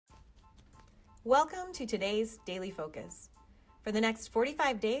Welcome to today's Daily Focus. For the next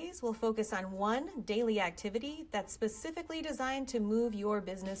 45 days, we'll focus on one daily activity that's specifically designed to move your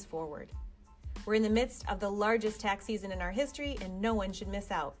business forward. We're in the midst of the largest tax season in our history, and no one should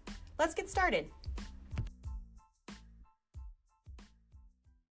miss out. Let's get started.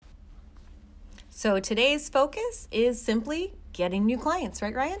 So today's focus is simply getting new clients,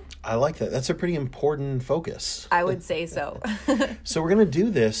 right, Ryan? I like that. That's a pretty important focus. I would say so. So we're going to do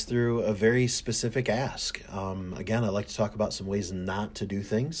this through a very specific ask. Again, I like to talk about some ways not to do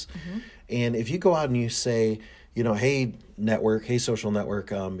things. And if you go out and you say, hey, network, hey, social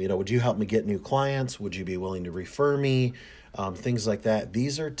network, would you help me get new clients? Would you be willing to refer me? Things like that.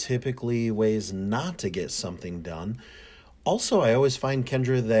 These are typically ways not to get something done. Also, I always find,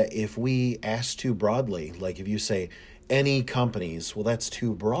 Kendra, that if we ask too broadly, like if you say any companies, well, that's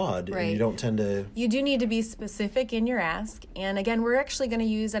too broad, Right. and you don't tend to... You do need to be specific in your ask. And again, we're actually going to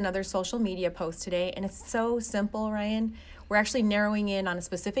use another social media post today. And it's so simple, Ryan. We're actually narrowing in on a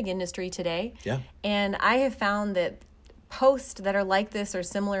specific industry today. Yeah. And I have found that posts that are like this or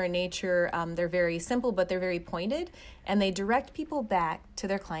similar in nature, they're very simple, but they're very pointed, and they direct people back to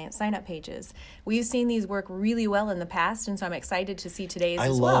their client sign-up pages. We've seen these work really well in the past, and so I'm excited to see today's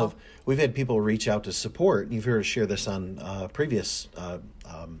as well. We've had people reach out to support. You've heard us share this on previous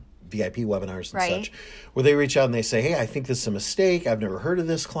VIP webinars and Right. such, where they reach out and they say, hey, I think this is a mistake. I've never heard of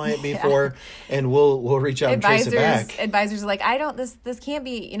this client before. And we'll reach out and trace it back. Advisors are like, this can't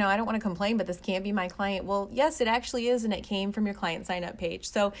be, I don't want to complain, but this can't be my client. Well, yes, it actually is, and it came from your client sign-up page.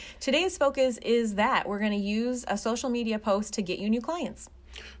 So today's focus is that we're going to use a social media post to get you new clients.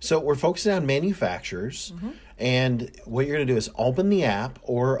 So we're focusing on manufacturers, and what you're going to do is open the app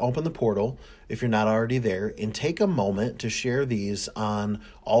or open the portal if you're not already there, and take a moment to share these on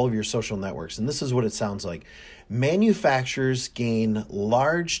all of your social networks. And this is what it sounds like. Manufacturers gain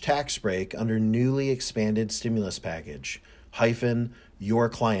large tax break under newly expanded stimulus package, your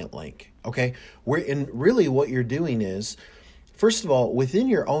client link. Okay? Really what you're doing is, first of all, within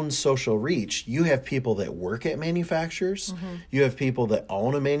your own social reach, you have people that work at manufacturers, you have people that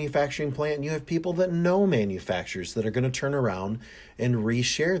own a manufacturing plant, and you have people that know manufacturers that are going to turn around and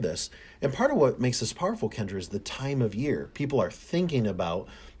reshare this. And part of what makes this powerful, Kendra, is the time of year. People are thinking about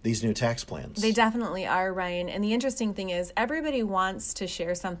these new tax plans. They definitely are, Ryan. And the interesting thing is everybody wants to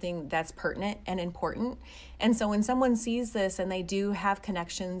share something that's pertinent and important. And so when someone sees this and they do have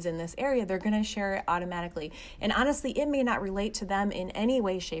connections in this area, they're going to share it automatically. And honestly, it may not relate to them in any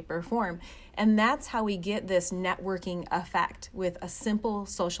way, shape, or form. And that's how we get this networking effect with a simple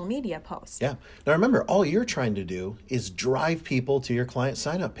social media post. Yeah. Now remember, all you're trying to do is drive people to your client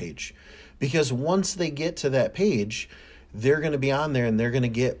sign-up page. Because once they get to that page, they're going to be on there and they're going to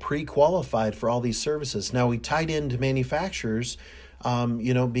get pre-qualified for all these services. Now, we tied into manufacturers,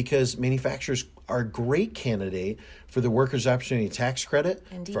 because manufacturers are a great candidate for the Workers' Opportunity Tax Credit,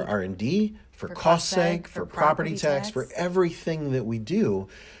 Indeed. for R&D, for cost seg, for property tax, for everything that we do.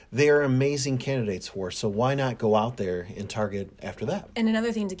 They are amazing candidates for. So why not go out there and target after that? And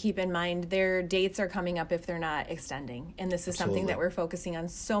another thing to keep in mind, their dates are coming up if they're not extending. And this is something that we're focusing on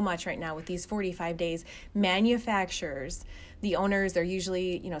so much right now with these 45 days. Manufacturers, the owners, they're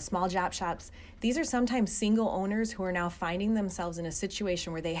usually, small job shops. These are sometimes single owners who are now finding themselves in a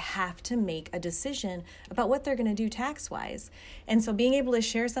situation where they have to make a decision about what they're going to do tax-wise. And so being able to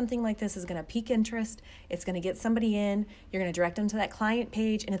share something like this is going to pique interest. It's going to get somebody in. You're going to direct them to that client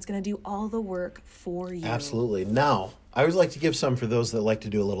page, and it's going to do all the work for you. Absolutely. Now, I always like to give some for those that like to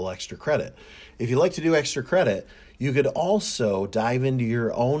do a little extra credit. If you like to do extra credit, you could also dive into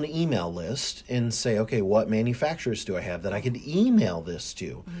your own email list and say, okay, what manufacturers do I have that I could email this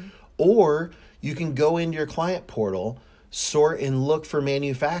to? Or you can go into your client portal, sort and look for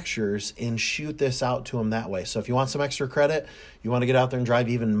manufacturers and shoot this out to them that way. So if you want some extra credit, you want to get out there and drive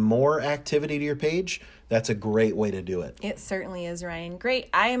even more activity to your page, that's a great way to do it. It certainly is, Ryan. Great.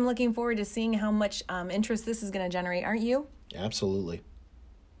 I am looking forward to seeing how much interest this is going to generate, aren't you? Absolutely.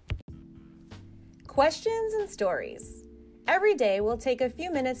 Questions and stories. Every day we'll take a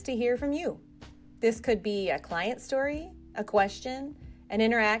few minutes to hear from you. This could be a client story, a question, an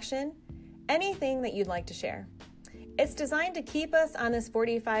interaction, anything that you'd like to share. It's designed to keep us on this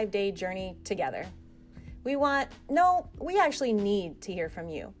 45-day journey together. We actually need to hear from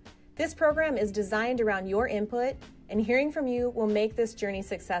you. This program is designed around your input, and hearing from you will make this journey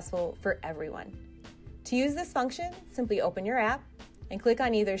successful for everyone. To use this function, simply open your app and click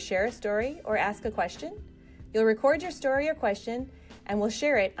on either Share a Story or Ask a Question. You'll record your story or question, and we'll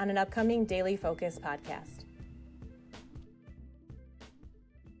share it on an upcoming Daily Focus podcast.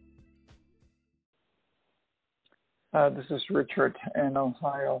 This is Richard in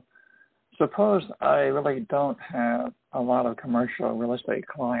Ohio. suppose I really don't have a lot of commercial real estate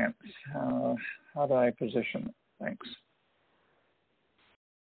clients. How do I position it? Thanks.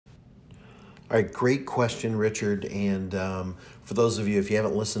 All right, great question, Richard. And for those of you, if you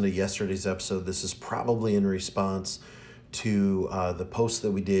haven't listened to yesterday's episode, this is probably in response to the post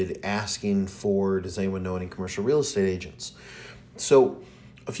that we did asking for, does anyone know any commercial real estate agents? So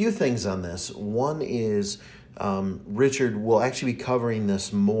a few things on this. One is Richard will actually be covering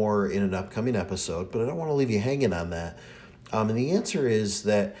this more in an upcoming episode, but I don't want to leave you hanging on that. And the answer is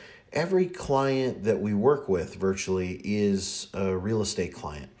that every client that we work with virtually is a real estate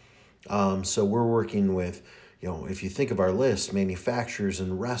client. So we're working with, if you think of our list, manufacturers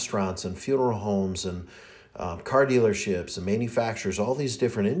and restaurants and funeral homes and car dealerships and manufacturers, all these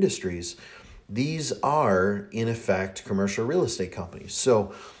different industries, these are, in effect, commercial real estate companies.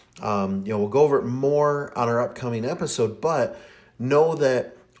 So, we'll go over it more on our upcoming episode, but know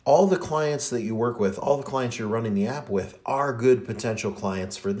that all the clients that you work with, all the clients you're running the app with, are good potential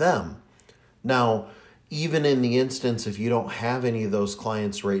clients for them. Now, even in the instance if you don't have any of those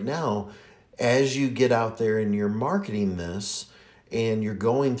clients right now, as you get out there and you're marketing this and you're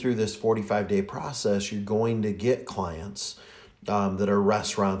going through this 45-day process, you're going to get clients that are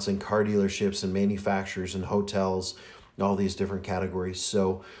restaurants and car dealerships and manufacturers and hotels and all these different categories.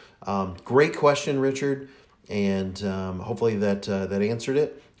 So great question, Richard, and hopefully that answered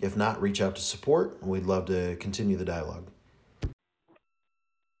it. If not, reach out to support. We'd love to continue the dialogue.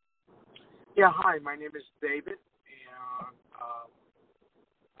 Yeah, hi, my name is David, and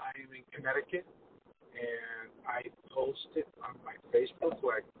I am in Connecticut, and I posted on my Facebook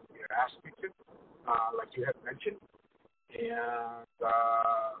like you asked me to, like you had mentioned, and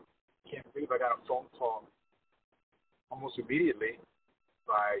can't believe I got a phone call almost immediately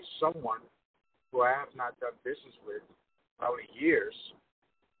by someone who I have not done business with probably years,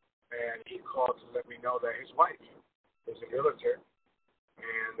 and he called to let me know that his wife is a realtor,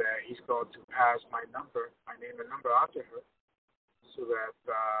 and he's going to pass my name and number out to her so that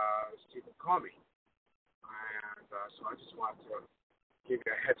she can call me. And so I just wanted to give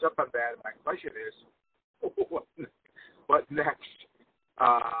you a heads up on that. My question is, what next?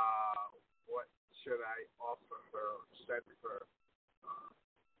 What should I offer her, send her,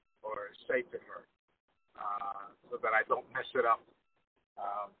 or say to her so that I don't mess it up?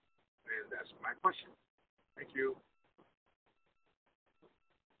 And that's my question. Thank you.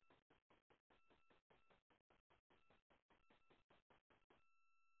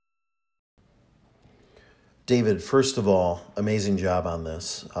 David, first of all, amazing job on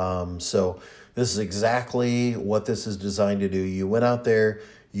this. So this is exactly what this is designed to do. You went out there,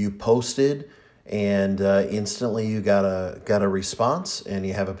 you posted, and instantly you got a response, and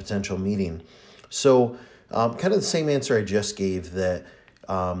you have a potential meeting. So kind of the same answer I just gave, that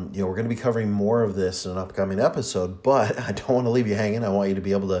we're going to be covering more of this in an upcoming episode, but I don't want to leave you hanging. I want you to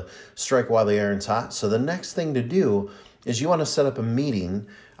be able to strike while the iron's hot. So the next thing to do is you want to set up a meeting,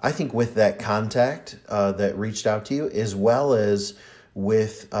 I think, with that contact that reached out to you, as well as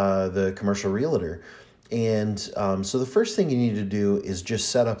with the commercial realtor. And so the first thing you need to do is just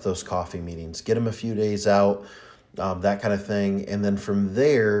set up those coffee meetings, get them a few days out, that kind of thing. And then from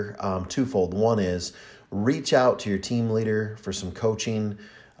there, twofold. One is reach out to your team leader for some coaching,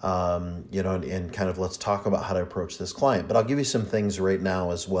 and kind of let's talk about how to approach this client. But I'll give you some things right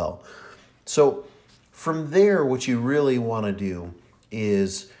now as well. So from there, what you really want to do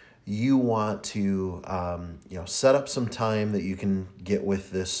is you want to set up some time that you can get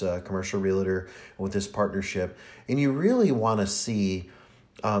with this commercial realtor, with this partnership, and you really want to see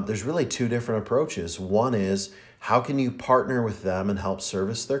there's really two different approaches. One is, how can you partner with them and help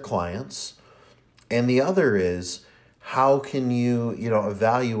service their clients? And the other is, how can you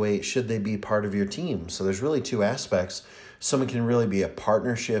evaluate, should they be part of your team? So there's really two aspects. Someone can really be a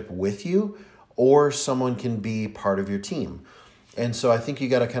partnership with you, or someone can be part of your team. And so I think you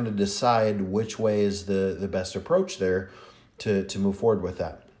got to kind of decide which way is the best approach there to move forward with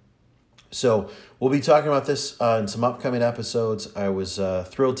that. So we'll be talking about this in some upcoming episodes. I was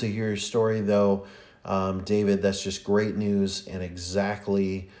thrilled to hear your story, though, David. That's just great news, and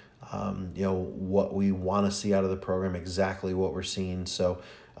exactly what we want to see out of the program, exactly what we're seeing. So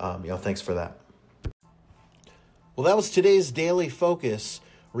thanks for that. Well, that was today's Daily Focus.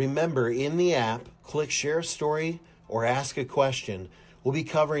 Remember, in the app, click Share a Story or Ask a Question. We'll be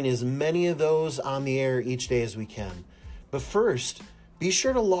covering as many of those on the air each day as we can. But first, be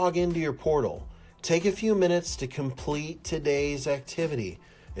sure to log into your portal. Take a few minutes to complete today's activity.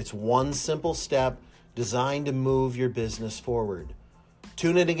 It's one simple step designed to move your business forward.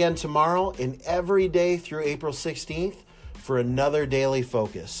 Tune in again tomorrow and every day through April 16th for another daily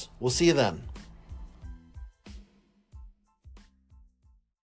focus. We'll see you then.